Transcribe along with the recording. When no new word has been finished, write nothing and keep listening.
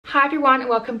Hi everyone and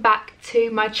welcome back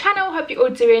to my channel. Hope you're all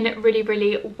doing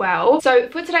really well. So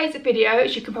for today's video,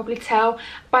 as you can probably tell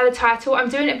by the title, I'm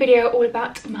doing a video all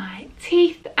about my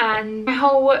teeth and my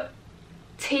whole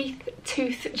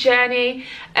tooth journey.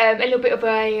 A little bit of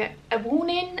a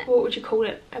warning. What would you call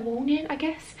it? A warning, I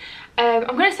guess.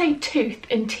 I'm going to say tooth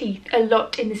and teeth a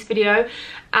lot in this video,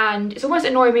 and it's almost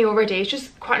annoying me already. It's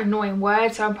just quite an annoying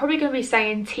word, so I'm probably going to be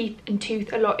saying teeth and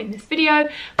tooth a lot in this video.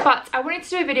 But I wanted to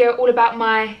do a video all about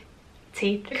my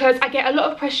teeth because I get a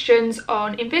lot of questions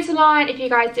on Invisalign. If you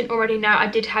guys didn't already know, I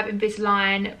did have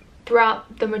Invisalign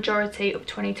throughout the majority of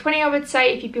 2020, I would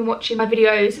say. If you've been watching my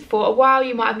videos for a while,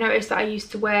 you might have noticed that I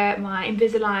used to wear my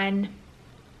Invisalign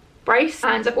brace,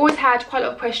 and I've always had quite a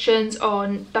lot of questions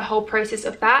on the whole process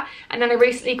of that. And then I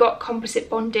recently got composite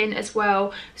bonding as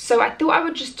well, so I thought I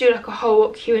would just do like a whole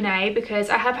Q&A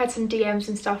because I have had some DMs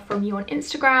and stuff from you on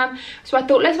Instagram. So I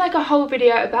thought let's make a whole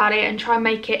video about it and try and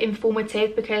make it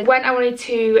informative, because when I wanted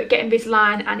to get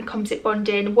Invisalign and composite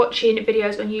bonding, watching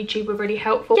videos on YouTube were really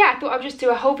helpful. Yeah, I thought I would just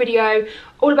do a whole video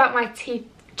all about my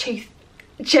tooth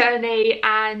journey.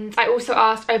 And I also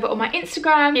asked over on my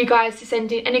Instagram you guys to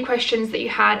send in any questions that you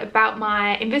had about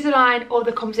my Invisalign or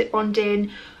the composite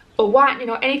bonding or whitening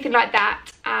or anything like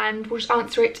that, and we'll just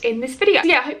answer it in this video. So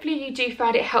yeah, hopefully you do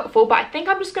find it helpful, but I think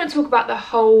I'm just going to talk about the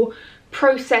whole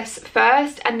process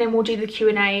first and then we'll do the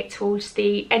Q&A towards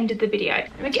the end of the video.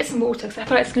 Let me get some water because I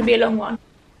feel like it's going to be a long one.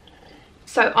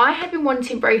 So I had been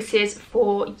wanting braces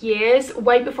for years,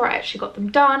 way before I actually got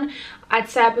them done. I'd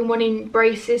say I've been wanting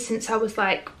braces since I was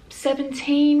like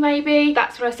 17 maybe.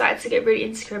 That's when I started to get really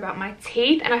insecure about my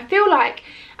teeth. And I feel like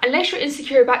unless you're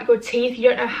insecure about your teeth, you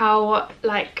don't know how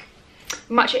like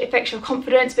much it affects your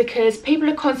confidence, because people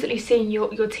are constantly seeing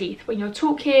your teeth when you're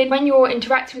talking, when you're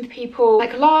interacting with people,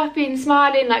 like laughing,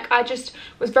 smiling. Like I just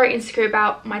was very insecure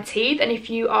about my teeth, and if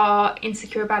you are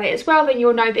insecure about it as well, then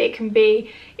you'll know that it can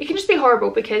just be horrible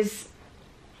because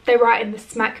they're right in the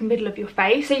smack middle of your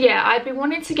face. So yeah, I've been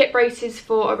wanting to get braces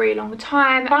for a really long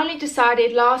time. I finally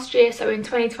decided last year, so in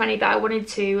 2020, that I wanted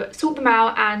to sort them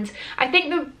out. And I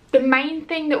think the main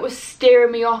thing that was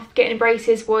steering me off getting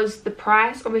braces was the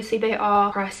price. Obviously they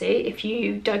are pricey if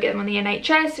you don't get them on the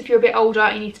NHS. If you're a bit older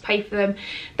and you need to pay for them,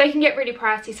 they can get really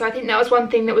pricey. So I think that was one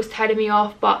thing that was turning me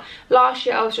off. But last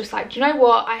year I was just like, do you know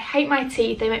what, I hate my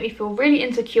teeth, they make me feel really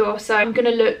insecure, so I'm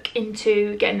gonna look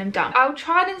into getting them done. I'll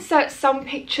try and insert some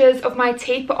pictures of my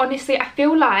teeth, but honestly I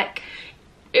feel like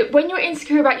when you're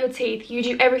insecure about your teeth, you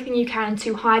do everything you can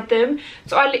to hide them.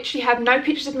 So I literally have no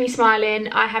pictures of me smiling,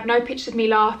 I have no pictures of me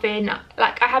laughing,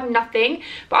 like I have nothing.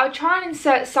 But I'll try and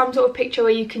insert some sort of picture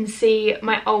where you can see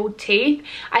my old teeth.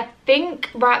 I think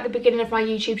right at the beginning of my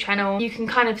YouTube channel you can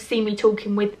kind of see me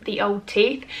talking with the old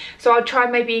teeth, so I'll try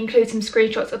and maybe include some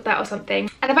screenshots of that or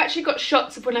something. And I've actually got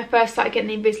shots of when I first started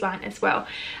getting the Invisalign as well.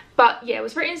 But yeah, I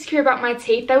was very insecure about my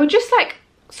teeth. They were just like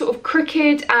sort of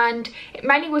crooked, and it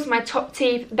mainly was my top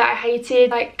teeth that I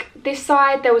hated. Like this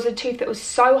side, there was a tooth that was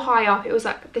so high up, it was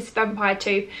like this vampire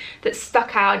tooth that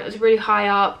stuck out and it was really high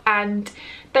up, and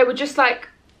they were just like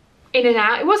in and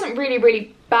out. It wasn't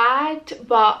really bad,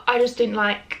 but I just didn't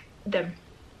like them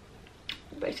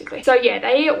basically. So yeah,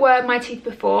 they were my teeth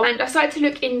before, and I started to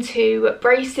look into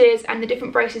braces and the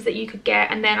different braces that you could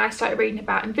get, and then I started reading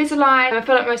about Invisalign. And I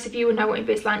feel like most of you will know what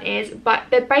Invisalign is, but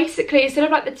they're basically, instead of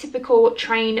like the typical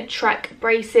train track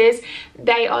braces,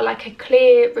 they are like a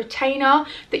clear retainer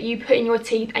that you put in your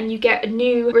teeth, and you get a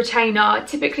new retainer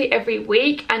typically every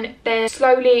week, and they're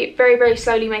slowly, very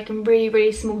slowly making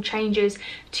really small changes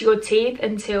to your teeth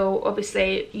until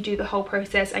obviously you do the whole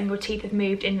process and your teeth have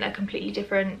moved in a completely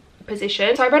different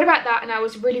position. So I read about that and I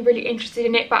was really interested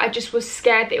in it, but I just was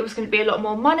scared that it was going to be a lot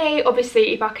more money.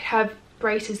 Obviously if I could have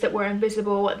braces that were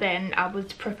invisible, then I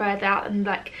would prefer that, and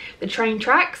like the train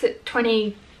tracks at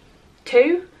 22.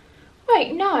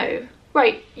 Wait, no.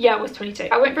 Wait, yeah, I was 22.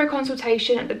 I went for a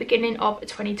consultation at the beginning of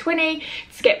 2020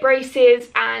 to get braces,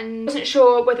 and wasn't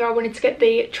sure whether I wanted to get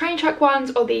the train track ones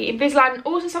or the Invisalign.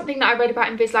 Also something that I read about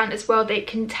Invisalign as well, they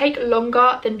can take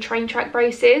longer than train track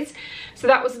braces, so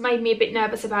that was made me a bit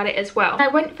nervous about it as well. When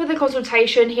I went for the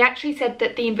consultation, he actually said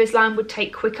that the Invisalign would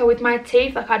take quicker with my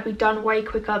teeth, like I'd be done way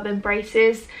quicker than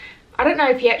braces. I don't know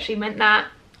if he actually meant that.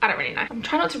 I don't really know. I'm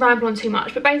trying not to ramble on too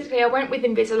much, but basically I went with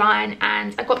Invisalign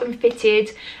and I got them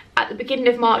fitted at the beginning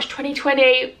of March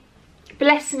 2020.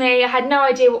 Bless me, I had no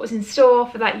idea what was in store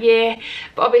for that year,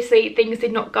 but obviously things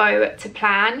did not go to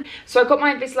plan. So I got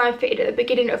my Invisalign fitted at the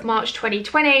beginning of March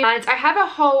 2020, and I have a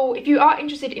whole, if you are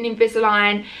interested in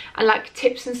Invisalign and like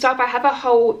tips and stuff, I have a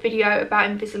whole video about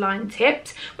Invisalign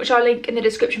tips, which I'll link in the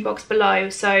description box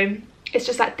below. So it's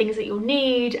just like things that you'll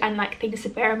need and like things to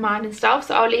bear in mind and stuff,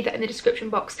 so I'll leave that in the description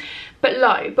box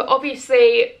below. But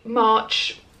obviously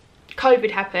March,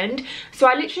 COVID happened, so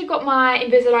I literally got my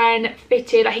Invisalign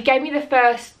fitted. Like, he gave me the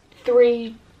first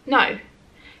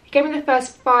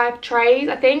 5 trays,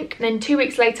 I think, and then 2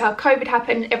 weeks later COVID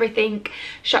happened, everything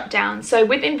shut down. So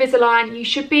with Invisalign, you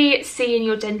should be seeing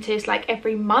your dentist like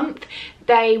every month.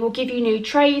 They will give you new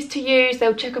trays to use,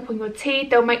 they'll check up on your teeth,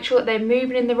 they'll make sure that they're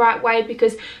moving in the right way,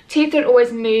 because teeth don't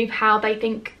always move how they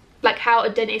think, like how a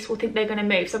dentist will think they're going to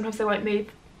move. Sometimes they won't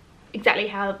move exactly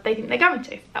how they think they're going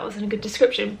to. That wasn't a good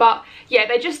description, but yeah,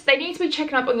 they need to be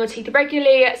checking up on your teeth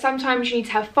regularly. Sometimes you need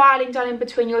to have filing done in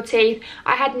between your teeth.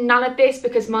 I had none of this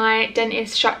because my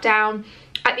dentist shut down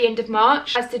at the end of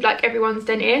March, as did like everyone's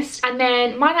dentist, and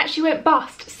then mine actually went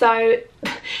bust. So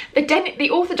the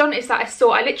orthodontist that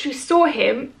I literally saw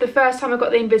him the first time I got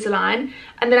the Invisalign,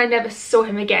 and then I never saw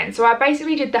him again. So I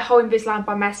basically did the whole Invisalign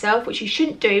by myself, which you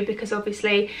shouldn't do because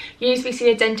obviously you need to be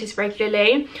seeing a dentist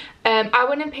regularly. I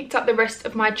went and picked up the rest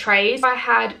of my trays. I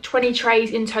had 20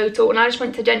 trays in total, and I just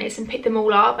went to the dentist and picked them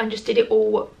all up and just did it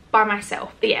all by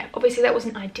myself. But yeah, obviously that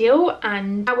wasn't ideal,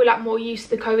 and now we're like more used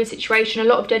to the COVID situation. A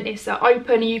lot of dentists are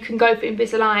open and you can go for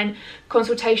Invisalign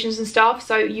consultations and stuff,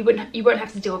 so you won't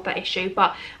have to deal with that issue.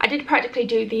 But I did practically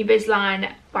do the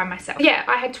Invisalign by myself. Yeah,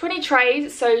 I had 20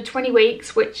 trays, so 20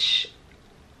 weeks, which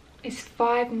is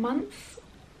 5 months.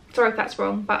 Sorry if that's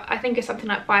wrong, but I think it's something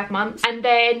like 5 months. And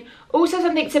then also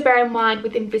something to bear in mind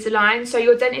with Invisalign, so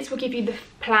your dentist will give you the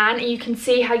plan and you can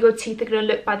see how your teeth are going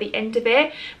to look by the end of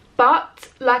it. But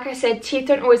like I said, teeth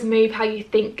don't always move how you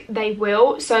think they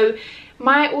will. So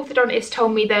my orthodontist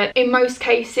told me that in most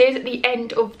cases at the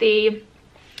end of the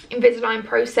Invisalign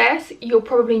process, you'll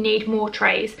probably need more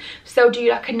trays. So they'll do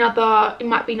like it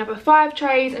might be another 5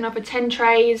 trays, another 10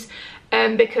 trays,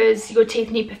 because your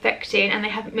teeth need perfecting and they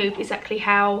haven't moved exactly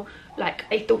how like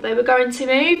they thought they were going to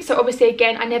move. So obviously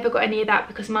again, I never got any of that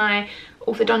because my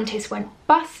orthodontist went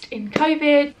bust in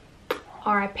COVID.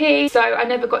 RIP. So I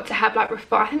never got to have like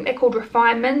I think they're called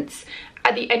refinements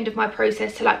at the end of my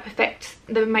process to like perfect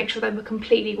them, make sure they were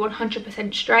completely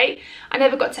 100% straight. I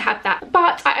never got to have that,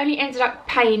 but I only ended up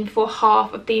paying for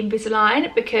half of the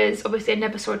Invisalign because obviously I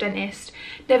never saw a dentist,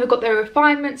 never got their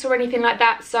refinements or anything like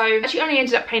that. So I actually only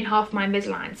ended up paying half my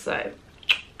Invisalign, so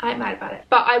I ain't mad about it.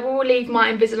 But I will leave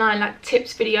my Invisalign like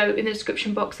tips video in the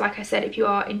description box, like I said, if you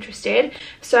are interested.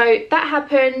 So that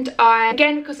happened.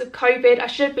 Again, because of COVID, I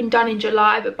should have been done in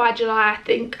July, but by July I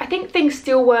think things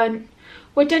still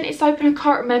were dentists open, I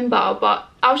can't remember, but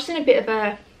I was just in a bit of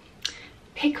a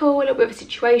pickle, a little bit of a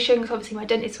situation, because obviously my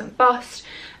dentist went bust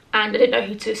and I didn't know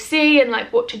who to see and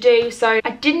like what to do. So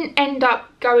I didn't end up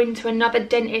going to another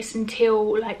dentist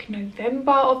until like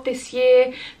November of this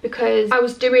year because I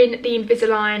was doing the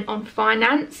Invisalign on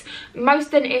finance.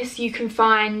 Most dentists you can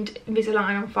find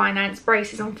Invisalign on finance,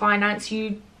 braces on finance.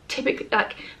 You typically,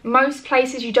 like most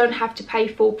places, you don't have to pay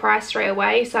full price straight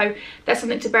away, so that's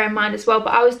something to bear in mind as well. But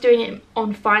I was doing it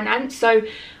on finance, so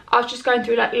I was just going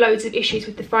through like loads of issues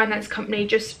with the finance company,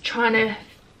 just trying to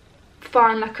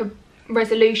find like a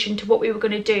resolution to what we were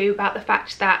going to do about the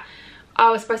fact that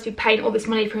I was supposed to be paying all this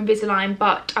money for Invisalign,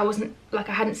 but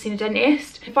I hadn't seen a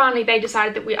dentist. And finally they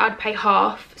decided that I'd pay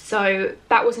half, so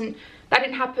that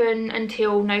didn't happen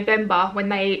until November when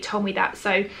they told me that.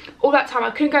 So all that time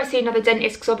I couldn't go see another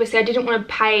dentist because obviously I didn't want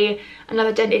to pay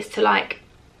another dentist to like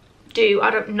do I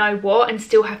don't know what and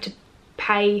still have to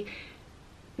pay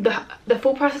the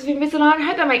full price of Invisalign. I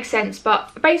hope that makes sense,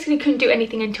 but I basically couldn't do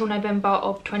anything until November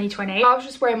of 2020. I was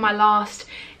just wearing my last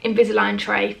Invisalign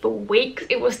tray for weeks.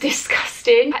 It was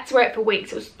disgusting. I had to wear it for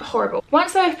weeks. It was horrible.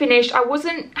 Once they were finished, I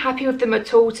wasn't happy with them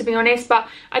at all, to be honest, but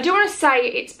I do want to say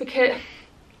it's because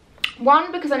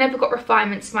I never got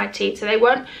refinements to my teeth, so they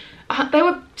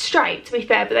were straight, to be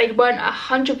fair, but they weren't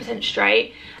 100%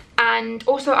 straight. And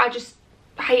also I just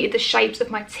hated the shapes of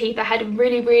my teeth. I had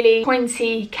really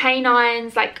pointy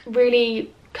canines, like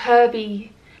really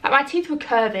curvy, like my teeth were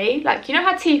curvy, like you know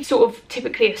how teeth sort of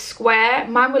typically are square,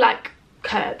 mine were like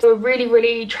curved. They were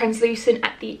really translucent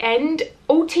at the end.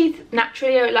 All teeth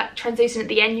naturally are like translucent at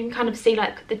the end, you can kind of see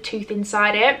like the tooth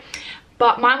inside it,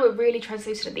 but mine were really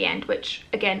translucent at the end, which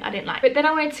again I didn't like. But then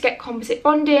I wanted to get composite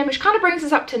bonding, which kind of brings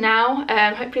us up to now.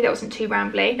 Hopefully that wasn't too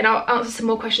rambly, and I'll answer some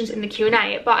more questions in the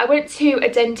Q&A. But I went to a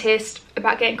dentist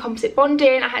about getting composite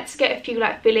bonding. I had to get a few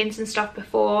like fillings and stuff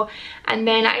before, and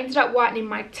then I ended up whitening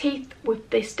my teeth with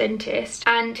this dentist,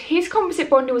 and his composite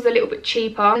bonding was a little bit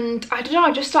cheaper, and I don't know,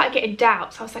 I just started getting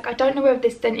doubts. I was like, I don't know whether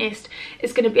this dentist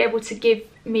is going to be able to give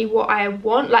me what I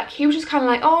want. Like he was just kind of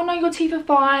like, oh no, your teeth are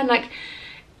fine, like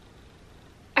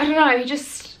I don't know,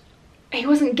 he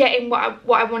wasn't getting what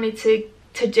I wanted to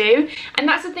to do. And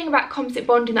that's the thing about composite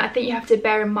bonding that I think you have to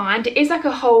bear in mind. It is like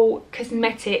a whole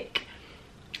cosmetic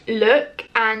look,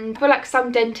 and I feel like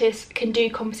some dentists can do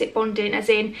composite bonding, as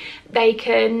in they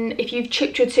can, if you've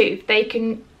chipped your tooth, they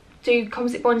can do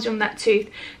composite bonding on that tooth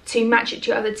to match it to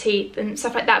your other teeth and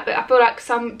stuff like that. But I feel like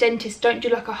some dentists don't do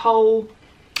like a whole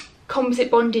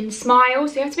composite bonding smile,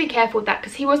 so you have to be careful with that,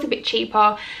 because he was a bit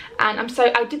cheaper. And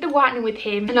I did the whitening with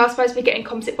him, and I was supposed to be getting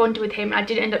composite bonding with him, and I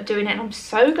didn't end up doing it, and I'm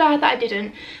so glad that I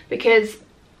didn't, because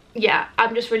yeah,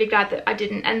 I'm just really glad that I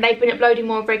didn't. And they've been uploading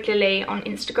more regularly on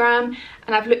Instagram,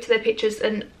 and I've looked at their pictures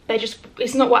and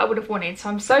it's not what I would have wanted. So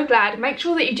I'm so glad. Make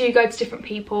sure that you do go to different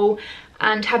people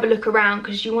and have a look around,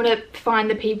 because you want to find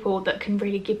the people that can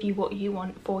really give you what you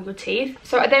want for your teeth.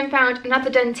 So I then found another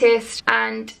dentist,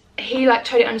 and he like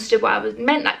totally understood what I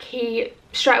meant. Like, he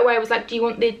straight away was like, do you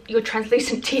want your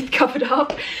translucent teeth covered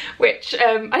up? Which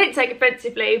I didn't take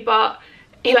offensively, but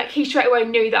he straight away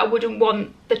knew that I wouldn't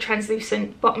want the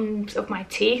translucent bottoms of my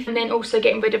teeth. And then also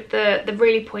getting rid of the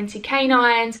really pointy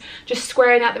canines, just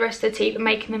squaring out the rest of the teeth and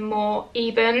making them more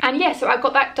even. And yeah, so I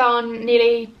got that done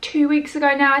nearly 2 weeks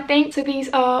ago now, I think. So these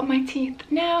are my teeth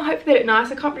now. Hopefully they look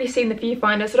nice. I can't really see in the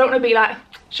viewfinder, so I don't want to be like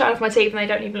showing off my teeth and they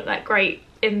don't even look that great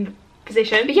in the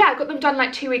position. But yeah, I got them done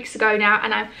like 2 weeks ago now,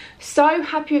 and I'm so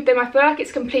happy with them. I feel like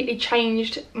it's completely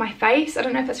changed my face. I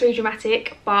don't know if that's really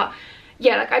dramatic, but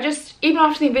yeah, like even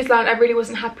after the Invisalign, I really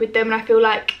wasn't happy with them. And I feel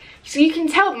like, so you can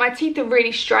tell that my teeth are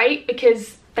really straight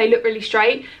because they look really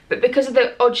straight, but because of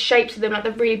the odd shapes of them, like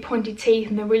the really pointy teeth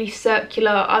and the really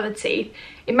circular other teeth,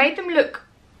 it made them look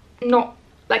not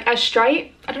like as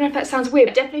straight. I don't know if that sounds weird.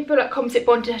 I definitely feel like composite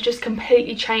bonding has just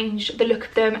completely changed the look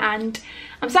of them, and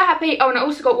I'm so happy. Oh, and I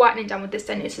also got whitening done with this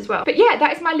dentist as well. But yeah,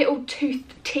 that is my little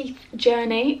teeth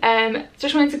journey.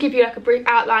 Just wanted to give you like a brief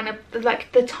outline of the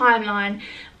timeline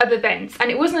of events.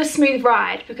 And it wasn't a smooth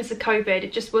ride because of COVID.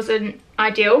 It just wasn't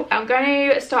ideal. I'm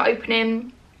going to start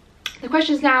opening the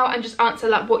questions now and just answer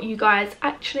like what you guys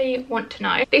actually want to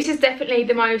know. This is definitely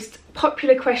the most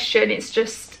popular question. It's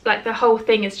just like the whole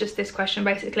thing is just this question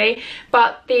basically.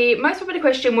 But the most popular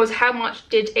question was, how much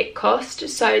did it cost?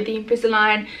 So the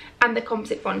Invisalign and the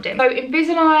composite bonding. So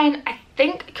Invisalign, I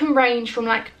think, can range from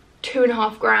like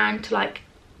 2.5 grand to like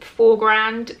 4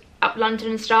 grand up London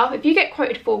and stuff. If you get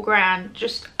quoted 4 grand,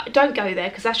 just don't go there,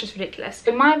 because that's just ridiculous.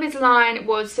 So my Invisalign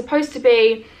was supposed to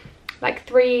be like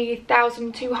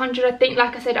 3,200, I think.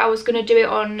 Like I said, I was going to do it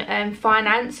on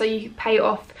finance, so you pay it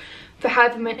off for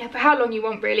how long you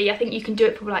want really. I think you can do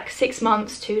it for like 6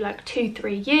 months to like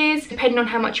 2-3 years, depending on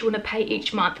how much you want to pay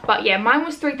each month. But yeah, mine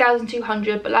was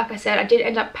 3,200, but like I said, I did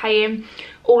end up paying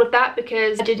all of that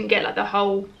because I didn't get like the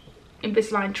whole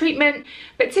Invisalign treatment.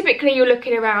 But typically you're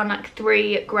looking around like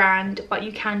 3 grand, but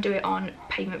you can do it on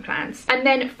payment plans. And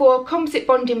then for composite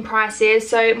bonding prices,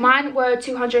 so mine were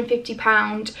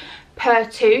 £250 per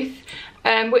tooth,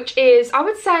 which is, I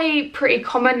would say, pretty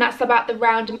common. That's about the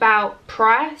roundabout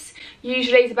price.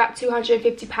 Usually it's about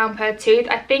 £250 per tooth.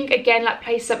 I think again, like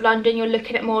places up London, you're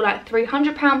looking at more like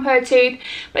 £300 per tooth,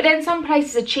 but then some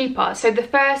places are cheaper. So the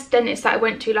first dentist that I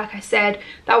went to, like I said,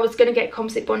 that I was going to get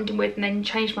composite bonding with and then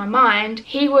changed my mind,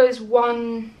 he was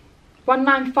 £195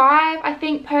 I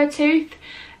think per tooth.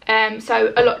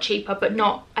 So a lot cheaper, but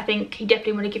not, I think he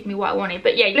definitely would have given me what I wanted.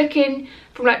 But yeah, you're looking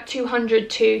from like £200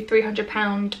 to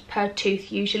 £300 per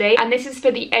tooth usually. And this is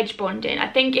for the edge bonding. I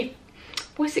think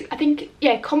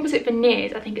yeah, composite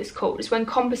veneers, I think it's called. It's when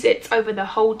composite's over the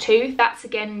whole tooth. That's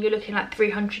again, you're looking like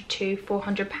 £300 to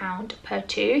 £400 per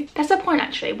tooth. That's the point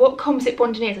actually, what composite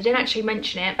bonding is. I didn't actually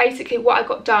mention it. Basically what I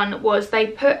got done was they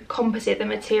put composite, the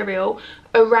material,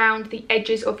 around the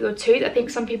edges of your tooth. I think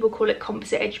some people call it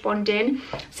composite edge bonding.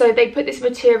 So they put this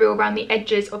material around the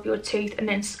edges of your tooth and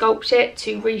then sculpt it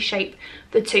to reshape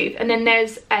the tooth. And then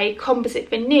there's a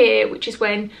composite veneer, which is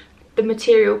when the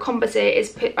material composite is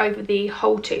put over the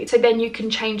whole tooth. So then you can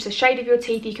change the shade of your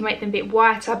teeth. You can make them a bit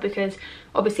whiter, because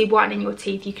obviously whitening your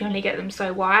teeth, you can only get them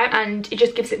so white, and it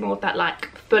just gives it more of that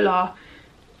like fuller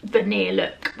veneer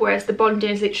look. Whereas the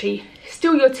bonding is literally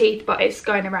still your teeth, but it's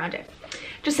going around it.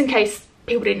 Just in case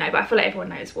people didn't know, but I feel like everyone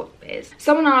knows what it is.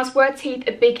 Someone asked, were teeth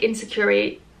a big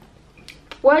insecurity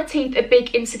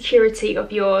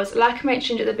of yours? Like I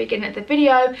mentioned at the beginning of the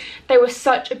video, they were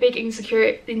such a big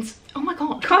insecurity. Oh my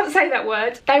god, can't say that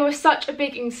word. They were such a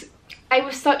big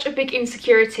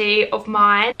insecurity of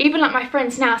mine. Even like my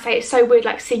friends now say it's so weird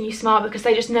like seeing you smile, because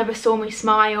they just never saw me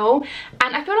smile.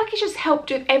 And I feel like it's just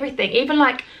helped with everything, even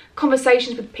like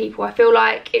conversations with people. I feel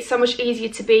like it's so much easier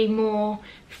to be more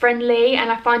friendly, and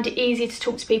I find it easier to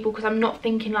talk to people because I'm not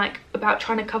thinking like about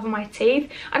trying to cover my teeth.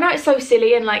 I know it's so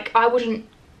silly, and like I wouldn't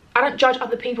I don't judge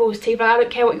other people's teeth. Like, I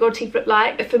don't care what your teeth look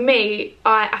like. But for me,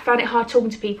 I found it hard talking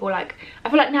to people. Like, I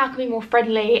feel like now I can be more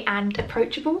friendly and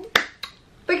approachable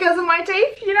because of my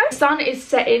teeth, you know. The sun is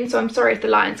setting, so I'm sorry if the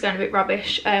lighting's going a bit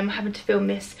rubbish. I'm having to film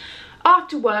this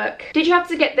after work. Did you have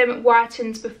to get them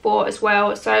whitened before as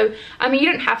well? So, I mean, you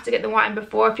don't have to get them whitened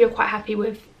before if you're quite happy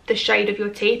with the shade of your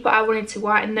teeth, but I wanted to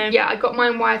whiten them. Yeah, I got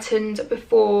mine whitened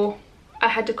before I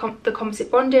had the composite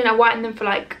bonding. I whitened them for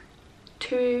like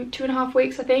two and a half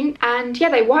weeks, I think, and yeah,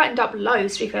 they whitened up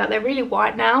loads, to be fair. Like, they're really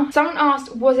white now. Someone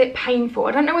asked, was it painful?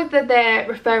 I don't know whether they're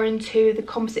referring to the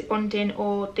composite bonding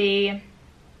or the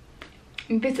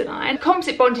Invisalign.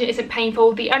 Composite bonding isn't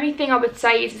painful. The only thing I would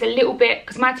say is it's a little bit,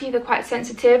 because my teeth are quite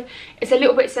sensitive, it's a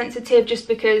little bit sensitive just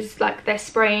because like they're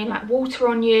spraying like water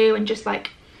on you and just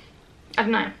like, I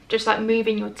don't know, just like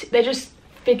moving your teeth. They're just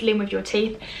fiddling with your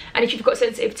teeth, and if you've got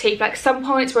sensitive teeth, like some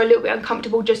points were a little bit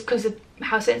uncomfortable just because of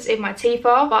how sensitive my teeth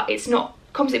are, but it's not,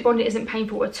 composite bonding isn't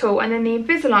painful at all. And then the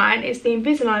Invisalign, is the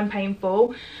Invisalign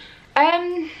painful?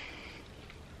 I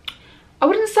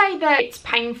wouldn't say that it's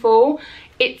painful,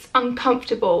 it's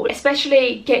uncomfortable,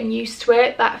 especially getting used to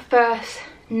it. That first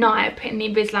night putting the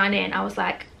Invisalign in, I was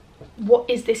like, what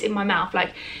is this in my mouth?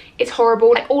 Like, it's horrible.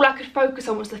 Like, all I could focus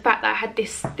on was the fact that I had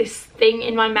this thing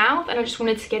in my mouth and I just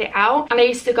wanted to get it out. And I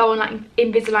used to go on like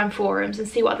Invisalign forums and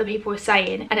see what other people were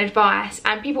saying and advice,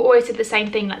 and people always said the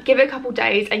same thing, like, give it a couple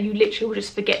days and you literally will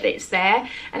just forget that it's there.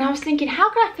 And I was thinking, how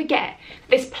could I forget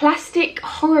this plastic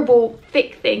horrible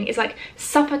thick thing is like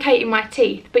suffocating my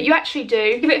teeth? But you actually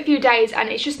do. Give it a few days and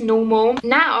it's just normal.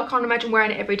 Now I can't imagine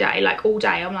wearing it every day, like all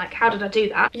day. I'm like, how did I do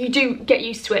that? You do get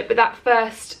used to it, but that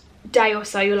first day or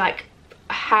so you're like,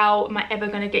 how am I ever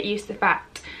going to get used to the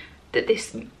fact that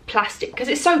this plastic, because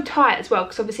it's so tight as well,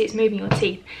 because obviously it's moving your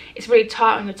teeth, it's really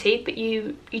tight on your teeth, but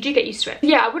you do get used to it.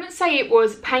 Yeah, I wouldn't say it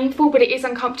was painful, but it is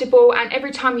uncomfortable. And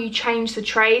every time you change the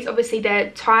trays, obviously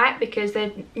they're tight because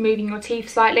they're moving your teeth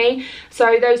slightly,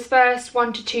 so those first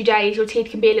 1 to 2 days your teeth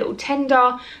can be a little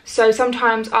tender. So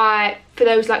sometimes for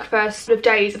those like first couple of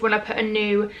days when I put a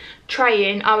new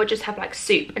tray in, I would just have like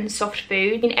soup and soft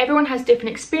food. I mean, everyone has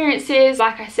different experiences.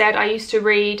 Like I said, I used to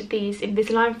read these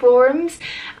Invisalign forums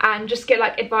and just get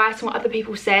like advice on what other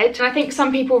people said, and I think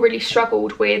some people really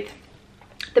struggled with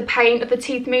the pain of the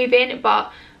teeth moving,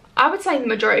 but I would say the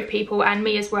majority of people, and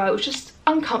me as well, it was just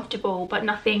uncomfortable, but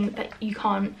nothing that you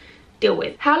can't deal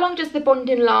with. How long does the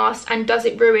bonding last, and does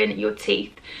it ruin your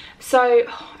teeth? So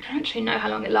I don't actually know how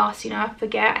long it lasts, you know, I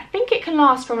forget. I think it can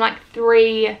last from like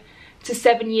 3 to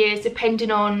 7 years, depending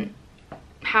on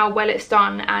how well it's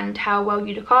done and how well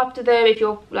you look after them, if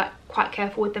you're like quite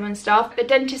careful with them and stuff. The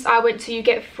dentist I went to, you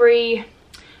get free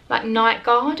like night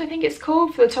guard, I think it's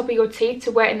called, for the top of your teeth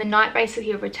to wear in the night,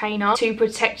 basically a retainer to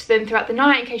protect them throughout the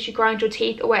night in case you grind your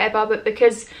teeth or whatever. But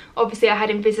because obviously I had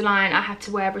Invisalign, I had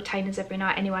to wear retainers every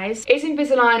night anyways. Is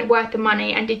Invisalign worth the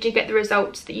money, and did you get the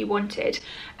results that you wanted?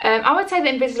 I would say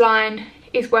that Invisalign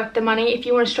is worth the money. If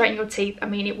you want to straighten your teeth, I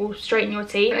mean, it will straighten your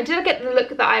teeth. And did I get the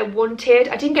look that I wanted?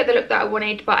 I didn't get the look that I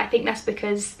wanted, but I think that's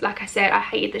because, like I said, I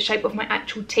hated the shape of my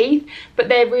actual teeth. But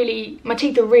my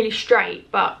teeth are really straight,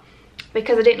 but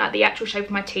because I didn't like the actual shape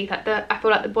of my teeth, I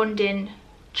feel like the bonding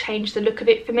changed the look of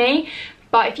it for me.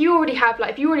 But if you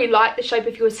already like the shape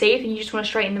of your teeth and you just want to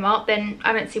straighten them up, then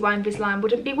I don't see why Invisalign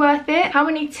wouldn't be worth it. How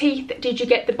many teeth did you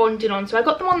get the bonding on? So I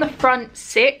got them on the front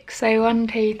 6. So 1,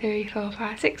 2, 3, 4,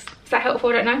 5, 6. Is that helpful?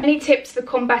 I don't know. Any tips for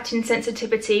combating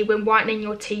sensitivity when whitening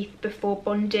your teeth before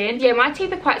bonding? Yeah, my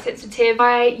teeth are quite sensitive.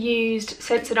 I used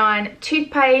Sensodyne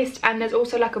toothpaste, and there's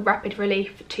also like a rapid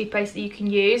relief toothpaste that you can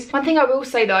use. One thing I will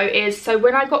say though is, so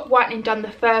when I got whitening done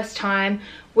the first time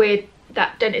with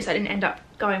that dentist I didn't end up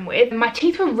going with, my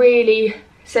teeth were really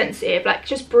sensitive. Like,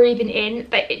 just breathing in,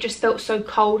 it just felt so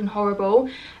cold and horrible.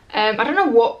 I don't know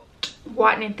what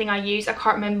whitening thing I used, I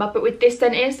can't remember, but with this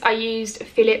dentist I used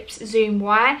Philips Zoom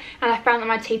White, and I found that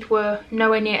my teeth were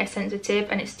nowhere near as sensitive,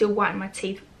 and it still whitened my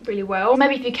teeth really well.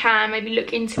 Maybe if you can, maybe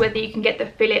look into whether you can get the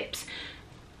Philips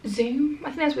Zoom, I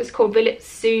think that's what it's called,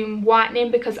 Philips Zoom whitening,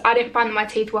 because I didn't find that my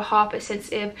teeth were half as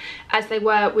sensitive as they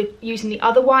were with using the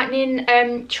other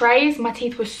whitening trays. My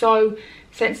teeth were so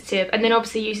sensitive. And then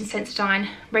obviously using Sensodyne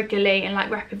regularly and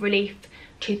like rapid relief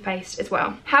toothpaste as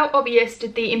well. How obvious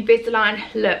did the Invisalign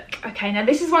look? Okay, now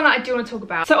this is one that I do want to talk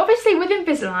about. So obviously with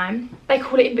Invisalign, they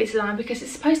call it Invisalign because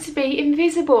it's supposed to be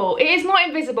invisible. It is not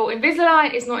invisible.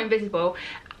 Invisalign is not invisible.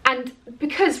 And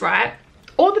because, right,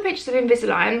 all the pictures of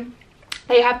Invisalign,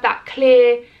 they have that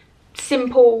clear,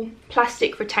 simple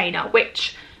plastic retainer,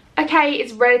 which, okay,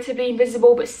 it's relatively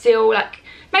invisible, but still, like,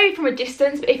 maybe from a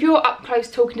distance, but if you're up close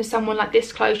talking to someone like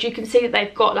this close, you can see that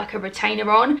they've got like a retainer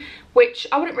on, which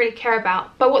I wouldn't really care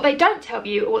about. But what they don't tell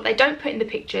you, or what they don't put in the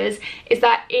pictures, is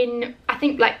that in, I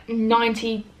think like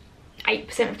 98%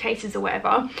 of cases or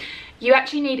whatever, you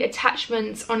actually need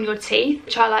attachments on your teeth,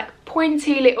 which are like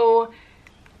pointy little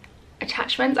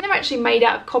attachments. They're actually made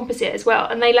out of composite as well,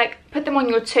 and they like put them on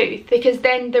your tooth because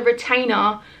then the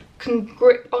retainer can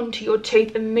grip onto your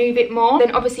tooth and move it more.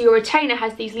 Then obviously your retainer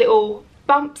has these little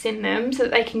bumps in them so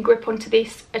that they can grip onto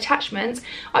these attachments.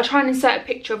 I'll try and insert a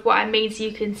picture of what I mean so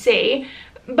you can see,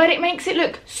 but it makes it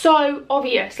look so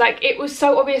obvious. Like, it was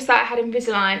so obvious that I had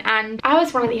Invisalign, and I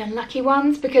was one of the unlucky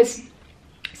ones because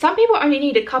some people only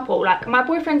need a couple. Like, my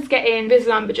boyfriend's getting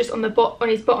Invisalign but just on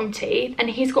his bottom teeth, and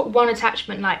he's got one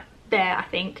attachment like there, I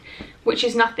think, which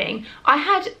is nothing. I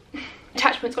had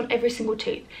attachments on every single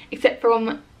tooth except for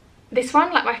on this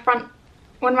one, like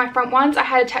one of my front ones. I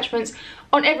had attachments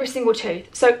on every single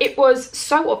tooth, so it was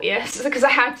so obvious because I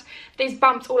had these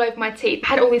bumps all over my teeth. I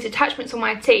had all these attachments on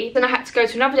my teeth, and I had to go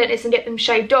to another dentist and get them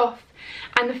shaved off.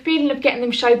 And the feeling of getting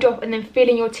them shaved off and then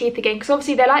feeling your teeth again, because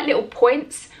obviously they're like little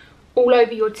points all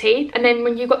over your teeth, and then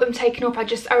when you got them taken off,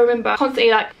 I remember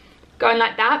constantly like going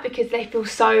like that because they feel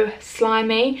so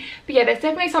slimy. But yeah, there's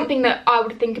definitely something that I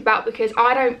would think about, because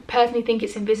I don't personally think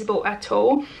it's invisible at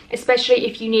all, especially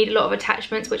if you need a lot of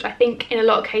attachments, which I think in a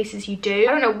lot of cases you do.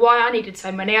 I don't know why I needed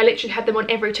so many. I literally had them on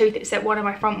every tooth except one of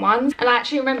my front ones, and I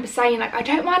actually remember saying like, I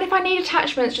don't mind if I need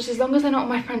attachments just as long as they're not on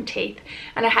my front teeth,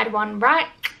 and I had one right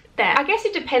there. I guess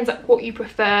it depends like what you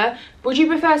prefer. Would you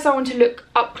prefer someone to look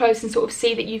up close and sort of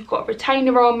see that you've got a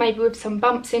retainer on, maybe with some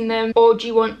bumps in them, or do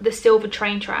you want the silver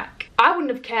train track? I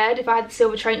wouldn't have cared if I had the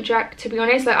silver train track, to be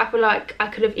honest. Like, I feel like I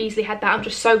could have easily had that. I'm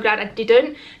just so glad I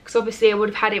didn't, because obviously I would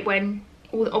have had it when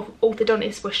all the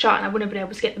orthodontists were shut and I wouldn't have been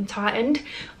able to get them tightened.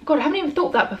 Oh god, I haven't even thought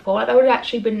of that before. Like, that would have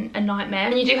actually been a nightmare.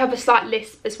 And you do have a slight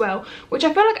lisp as well, which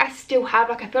I feel like I still have.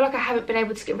 Like, I feel like I haven't been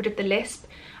able to get rid of the lisp.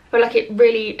 I feel like it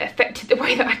really affected the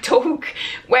way that I talk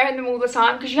wearing them all the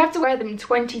time, because you have to wear them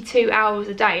 22 hours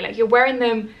a day. Like, you're wearing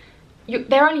them,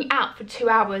 they're only out for 2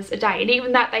 hours a day, and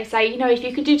even that, they say, you know, if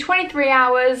you could do 23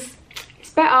 hours,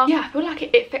 it's better. Yeah, I feel like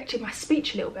it affected my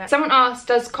speech a little bit. Someone asked,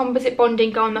 does composite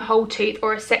bonding go on the whole tooth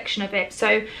or a section of it?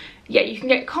 So yeah, you can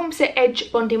get composite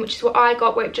edge bonding, which is what I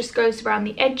got, where it just goes around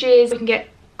the edges. You can get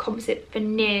composite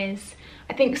veneers.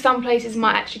 I think some places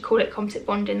might actually call it composite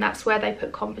bonding. That's where they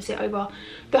put composite over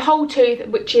the whole tooth,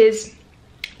 which is,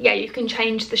 yeah, you can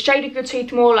change the shade of your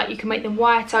tooth more. Like, you can make them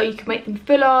whiter, you can make them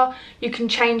fuller, you can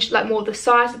change like more the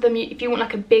size of them. If you want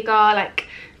like a bigger like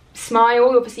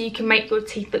smile, obviously you can make your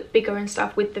teeth look bigger and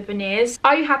stuff with the veneers.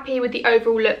 Are you happy with the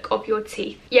overall look of your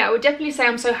teeth? Yeah, I would definitely say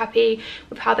I'm so happy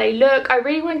with how they look. I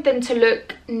really want them to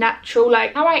look natural.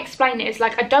 Like, how I explain it is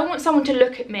like, I don't want someone to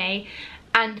look at me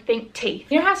and think teeth.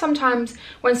 You know how sometimes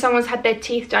when someone's had their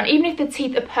teeth done, even if the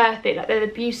teeth are perfect, like they're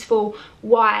the beautiful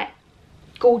white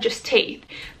gorgeous teeth,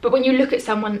 but when you look at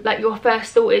someone, like, your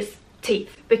first thought is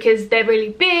teeth because they're really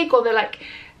big or they're like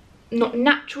not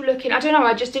natural looking. I don't know,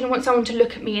 I just didn't want someone to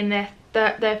look at me and their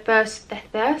first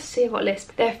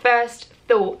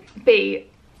thought be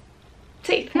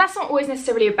teeth. And that's not always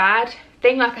necessarily a bad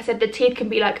thing. Like I said, the teeth can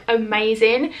be like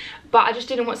amazing, but I just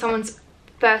didn't want someone's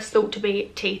first thought to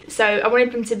be teeth. So I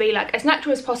wanted them to be like as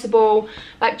natural as possible,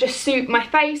 like just suit my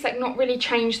face, like not really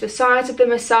change the size of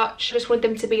them as such. I just wanted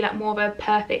them to be like more of a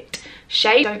perfect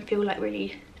shape. Don't feel like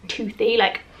really toothy,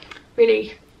 like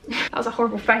really that was a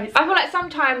horrible phrase. I feel like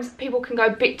sometimes people can go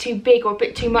a bit too big or a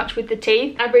bit too much with the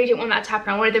teeth. I really didn't want that to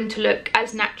happen. I wanted them to look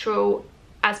as natural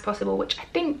as possible, which I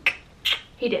think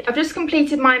he did. I've just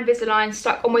completed my Invisalign,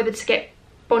 stuck on whether to get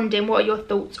bonding. What are your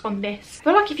thoughts on this? I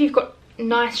feel like if you've got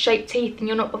nice shaped teeth and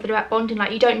you're not bothered about bonding,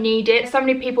 like, you don't need it. So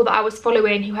many people that I was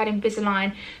following who had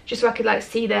Invisalign, just so I could like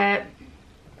see their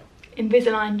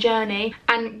Invisalign journey,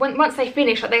 and once they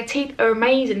finish, like, their teeth are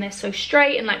amazing. They're so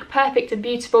straight and like perfect and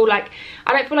beautiful. Like,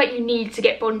 I don't feel like you need to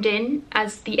get bonding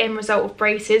as the end result of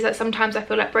braces. Like, sometimes I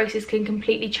feel like braces can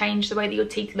completely change the way that your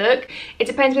teeth look. It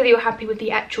depends whether you're happy with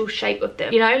the actual shape of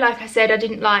them, you know. Like I said, I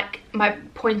didn't like my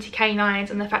pointy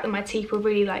canines and the fact that my teeth were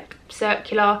really like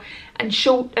circular and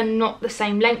short and not the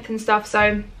same length and stuff,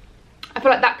 so I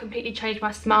feel like that completely changed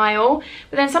my smile.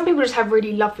 But then some people just have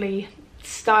really lovely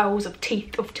styles of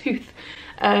tooth,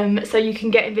 so you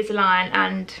can get Invisalign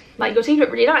and like your teeth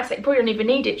look really nice. Like, you probably don't even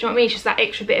need it, do you know what I mean? It's just that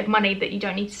extra bit of money that you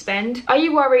don't need to spend. Are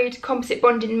you worried composite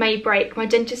bonding may break? My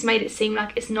dentist made it seem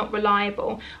like it's not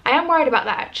reliable. I am worried about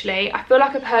that actually. I feel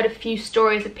like I've heard a few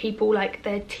stories of people like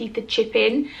their teeth are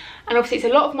chipping, and obviously it's a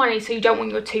lot of money, so you don't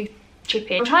want your tooth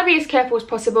chipping. I'm trying to be as careful as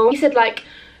possible. He said like,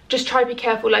 just try to be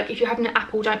careful, like if you're having an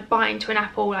apple, don't bite into an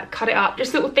apple, like cut it up,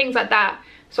 just little things like that.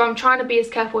 So I'm trying to be as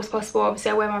careful as possible.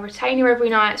 Obviously I wear my retainer every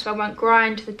night so I won't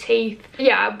grind the teeth.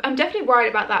 Yeah, I'm definitely worried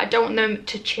about that. I don't want them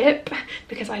to chip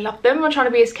because I love them. I'm trying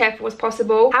to be as careful as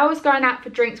possible. How was going out for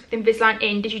drinks with Invisalign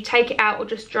in? Did you take it out or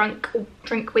just drink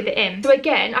with it in? So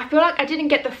again, I feel like I didn't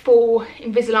get the full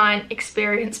Invisalign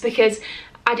experience because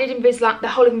I did Invisalign, the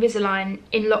whole Invisalign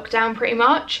in lockdown pretty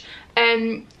much.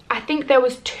 I think there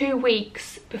was 2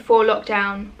 weeks before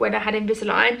lockdown when I had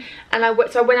Invisalign, and I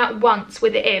went out once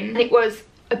with it in, and it was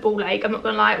a ball ache, I'm not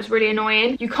gonna lie. It was really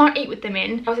annoying. You can't eat with them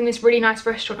in. I was in this really nice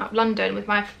restaurant up London with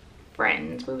my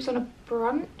friends. We was on a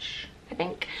brunch, I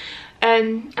think,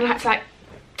 and I had to like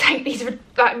take these like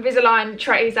Invisalign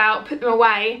trays out, put them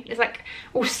away. It's like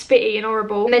all spitty and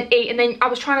horrible, and then eat. And then I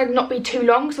was trying to not be too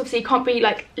long, because obviously you can't be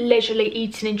like leisurely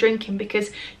eating and drinking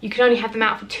because you can only have them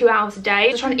out for 2 hours a day. So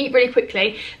I was trying to eat really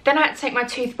quickly. Then I had to take my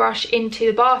toothbrush into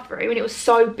the bathroom, and it was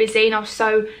so busy and I was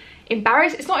so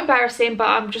embarrassed. It's not embarrassing, but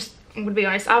I'm gonna be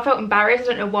honest, I felt embarrassed. I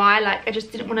don't know why. Like I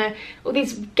just didn't want to, all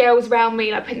these girls around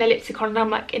me like putting their lipstick on, and I'm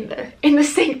like in the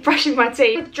sink brushing my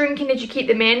teeth. With drinking, did you keep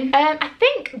them in? I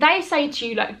think they say to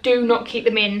you like do not keep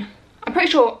them in. I'm pretty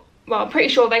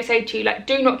sure they say to you like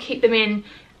do not keep them in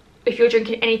if you're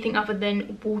drinking anything other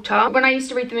than water. When I used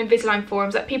to read them in Invisalign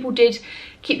forums, like people did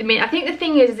keep them in. I think the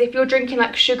thing is if you're drinking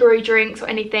like sugary drinks or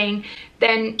anything,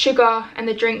 then sugar and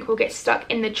the drink will get stuck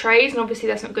in the trays, and obviously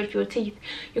that's not good for your teeth.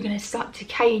 You're going to start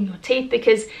decaying your teeth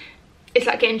because it's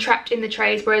like getting trapped in the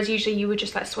trays, whereas usually you would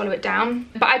just like swallow it down.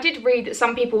 But I did read that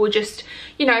some people would just,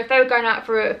 you know, if they were going out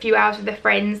for a few hours with their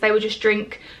friends, they would just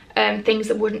drink things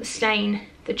that wouldn't stain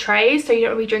the trays. So you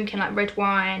don't want to be drinking like red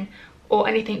wine or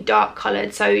anything dark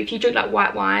coloured. So if you drink like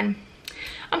white wine,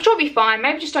 I'm sure it'll be fine.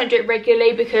 Maybe just don't do it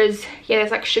regularly because yeah,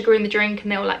 there's like sugar in the drink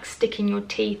and they'll like stick in your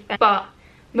teeth. But I'm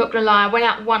not gonna lie, I went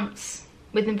out once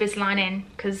with Invisalign in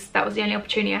because that was the only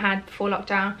opportunity I had before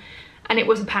lockdown, and it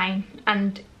was a pain.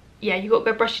 And yeah, you got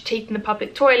to go brush your teeth in the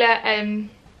public toilet.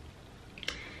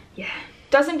 Yeah.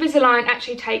 Does Invisalign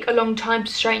actually take a long time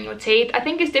to straighten your teeth? I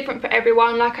think it's different for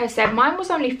everyone. Like I said, mine was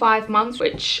only 5 months,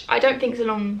 which I don't think is a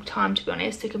long time, to be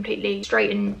honest, to completely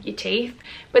straighten your teeth.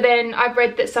 But then I've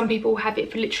read that some people have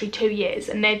it for literally 2 years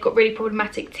and they've got really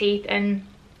problematic teeth and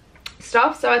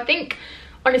stuff. So I think,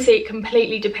 honestly, it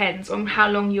completely depends on how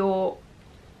long your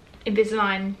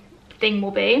Invisalign thing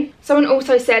will be. Someone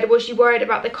also said, was you worried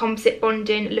about the composite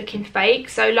bonding looking fake?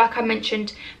 So like I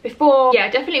mentioned before, yeah,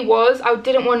 it definitely was. I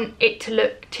didn't want it to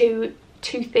look too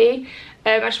toothy.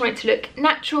 I just want it to look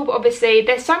natural, but obviously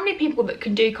there's so many people that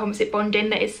can do composite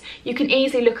bonding that you can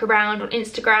easily look around on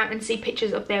Instagram and see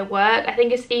pictures of their work. I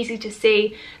think it's easy to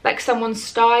see like someone's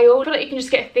style. I feel like you can just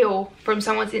get a feel from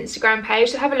someone's Instagram page.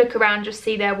 So have a look around, just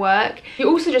see their work. You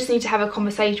also just need to have a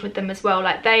conversation with them as well.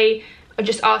 Like they are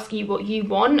just asking you what you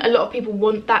want. A lot of people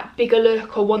want that bigger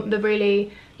look or want the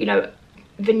really, you know,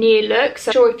 veneer look.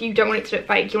 So sure, if you don't want it to look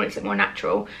fake, you want it to look more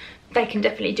natural, they can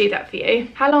definitely do that for you.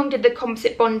 How long did the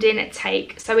composite bonding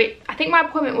take? So I think my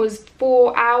appointment was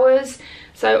 4 hours.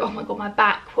 So, oh my God, my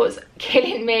back was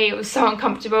killing me. It was so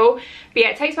uncomfortable. But yeah,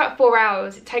 it takes about 4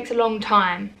 hours. It takes a long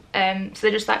time. So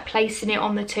they're just like placing it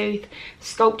on the tooth,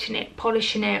 sculpting it,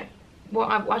 polishing it.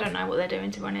 I don't know what they're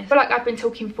doing, to be honest. I feel like I've been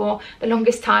talking for the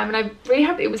longest time and I really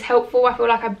hope it was helpful. I feel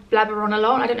like I blabber on a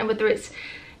lot. I don't know whether it's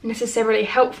necessarily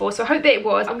helpful, so I hope that it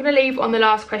was. I'm going to leave on the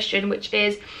last question, which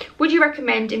is, would you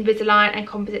recommend Invisalign and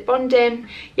composite bonding?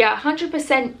 Yeah,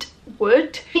 100%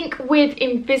 would. I think with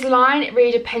Invisalign, it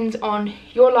really depends on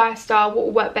your lifestyle, what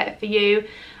will work better for you.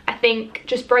 I think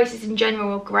just braces in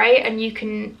general are great, and you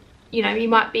can, you know, you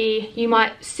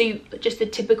might suit just the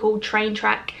typical train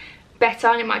track better,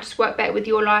 and it might just work better with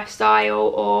your lifestyle,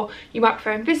 or you might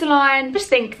prefer Invisalign. I just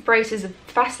think braces are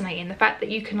fascinating. The fact that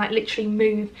you can like literally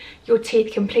move your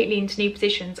teeth completely into new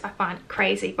positions, I find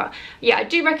crazy. But yeah, I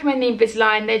do recommend the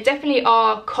Invisalign. There definitely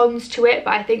are cons to it,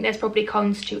 but I think there's probably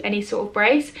cons to any sort of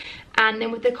brace. And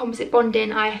then with the composite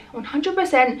bonding, I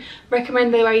 100%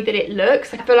 recommend the way that it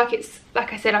looks. I feel like it's,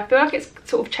 like I said, I feel like it's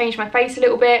sort of changed my face a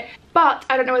little bit, but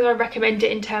I don't know whether I recommend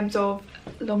it in terms of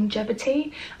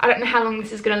longevity. I don't know how long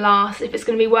this is going to last, if it's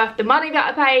going to be worth the money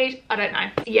that I paid. I don't know.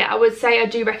 Yeah, I would say I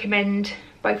do recommend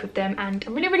both of them, and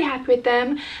I'm really happy with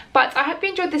them. But I hope you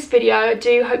enjoyed this video. I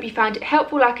do hope you found it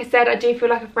helpful. Like I said, I do feel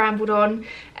like I've rambled on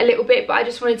a little bit, but I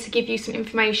just wanted to give you some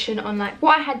information on like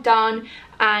what I had done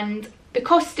and the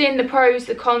costing, the pros,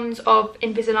 the cons of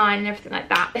Invisalign and everything like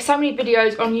that. There's so many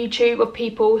videos on YouTube of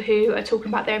people who are talking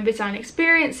about their Invisalign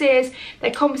experiences,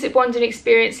 their composite bonding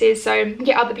experiences, so you can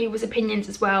get other people's opinions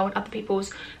as well and other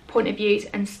people's point of views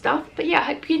and stuff. But yeah, I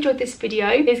hope you enjoyed this video.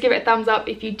 Please give it a thumbs up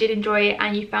if you did enjoy it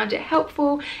and you found it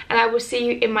helpful, and I will see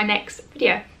you in my next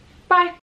video. Bye!